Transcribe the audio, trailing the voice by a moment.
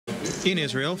In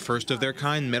Israel,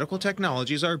 first-of-their-kind medical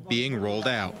technologies are being rolled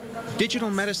out.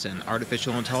 Digital medicine,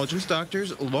 artificial intelligence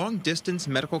doctors, long-distance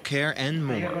medical care, and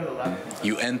more.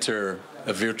 You enter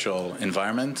a virtual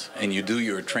environment and you do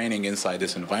your training inside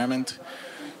this environment.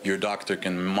 Your doctor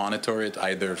can monitor it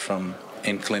either from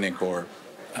in clinic or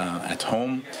at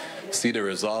home, see the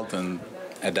result, and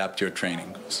adapt your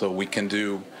training. So we can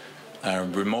do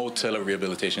remote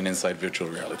telerehabilitation inside virtual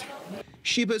reality.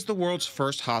 Sheba is the world's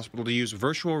first hospital to use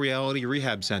virtual reality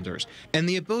rehab centers and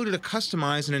the ability to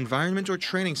customize an environment or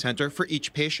training center for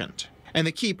each patient. And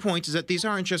the key point is that these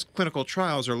aren't just clinical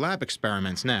trials or lab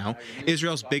experiments now.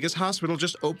 Israel's biggest hospital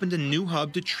just opened a new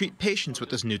hub to treat patients with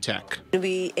this new tech.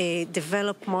 We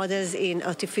develop models in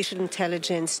artificial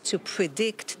intelligence to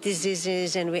predict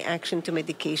diseases and reaction to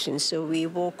medications. So we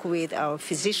work with our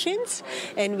physicians,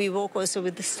 and we work also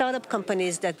with the startup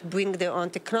companies that bring their own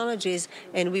technologies,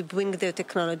 and we bring their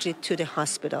technology to the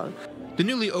hospital. The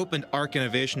newly opened ARC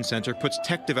Innovation Center puts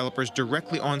tech developers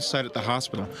directly on site at the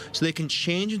hospital so they can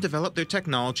change and develop their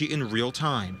technology in real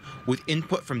time, with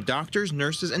input from doctors,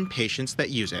 nurses, and patients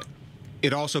that use it.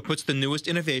 It also puts the newest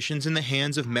innovations in the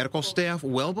hands of medical staff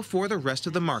well before the rest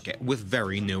of the market with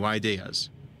very new ideas.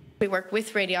 We work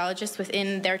with radiologists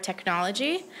within their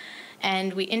technology,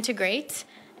 and we integrate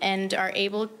and are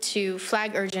able to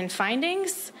flag urgent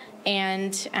findings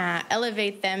and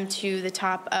elevate them to the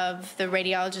top of the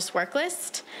radiologist work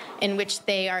list, in which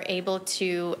they are able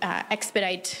to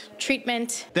expedite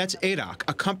treatment. That's ADOC,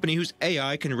 a company whose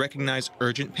AI can recognize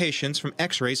urgent patients from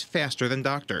x-rays faster than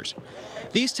doctors.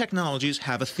 These technologies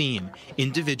have a theme: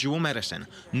 individual medicine.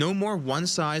 No more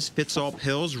one-size-fits-all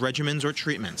pills, regimens, or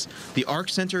treatments. The ARC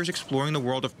Center is exploring the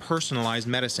world of personalized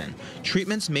medicine,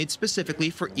 treatments made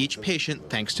specifically for each patient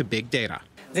thanks to big data.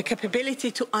 The capability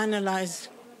to analyze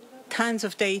tons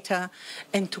of data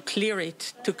and to clear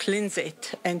it, to cleanse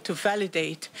it, and to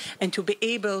validate, and to be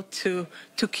able to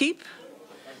keep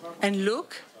and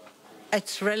look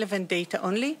at relevant data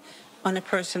only on a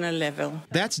personal level.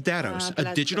 That's Datos,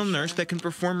 a digital nurse that can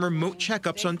perform remote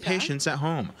checkups on patients at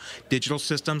home. Digital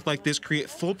systems like this create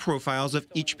full profiles of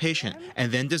each patient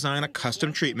and then design a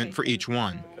custom treatment for each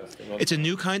one. It's a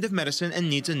new kind of medicine and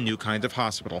needs a new kind of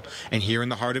hospital. And here in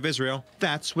the heart of Israel,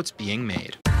 that's what's being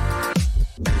made.